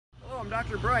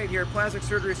Dr. Breit here, Plastic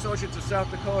Surgery Associates of South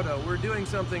Dakota. We're doing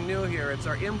something new here. It's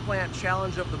our Implant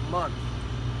Challenge of the Month.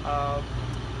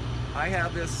 I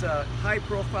have this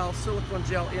high-profile silicone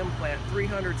gel implant,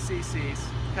 300 cc's,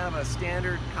 kind of a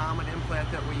standard common implant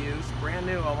that we use, brand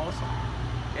new almost.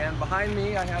 And behind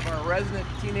me I have our resident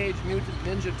Teenage Mutant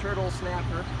Ninja Turtle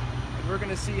snapper, and we're going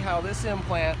to see how this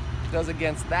implant does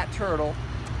against that turtle.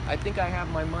 I think I have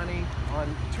my money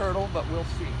on turtle, but we'll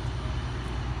see.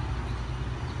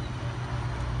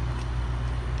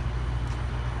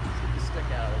 Take the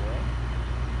stick out of the way.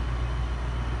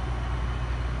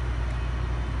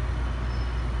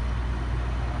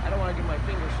 I don't want to get my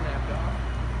finger snapped off.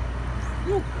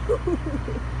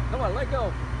 Come on, let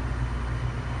go.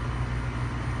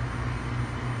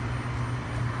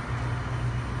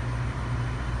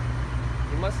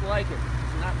 You must like it.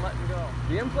 It's not letting go.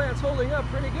 The implant's holding up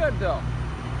pretty good though.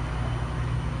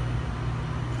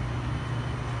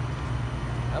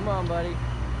 Come on, buddy.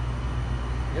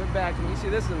 Give it back to me. You see,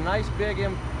 this is a nice big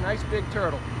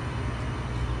turtle.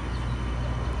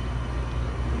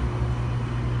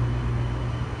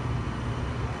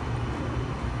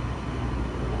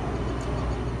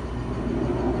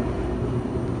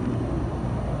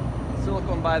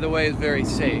 Silicone, by the way, is very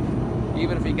safe.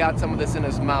 Even if he got some of this in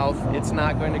his mouth, it's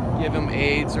not going to give him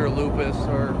AIDS or lupus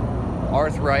or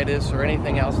arthritis or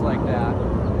anything else like that.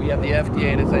 We have the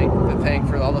FDA to thank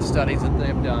for all the studies that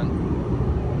they've done.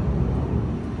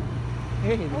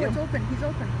 Hey, oh, it's open. He's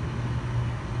open.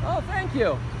 Oh, thank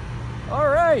you. All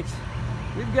right.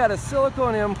 We've got a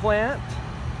silicone implant.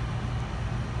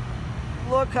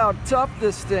 Look how tough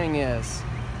this thing is.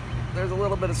 There's a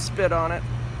little bit of spit on it.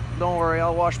 Don't worry,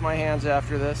 I'll wash my hands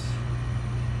after this.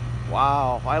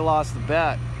 Wow, I lost the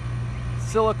bet.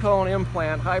 Silicone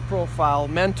implant, high profile,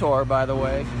 Mentor, by the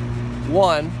way.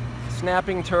 1,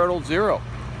 snapping turtle 0.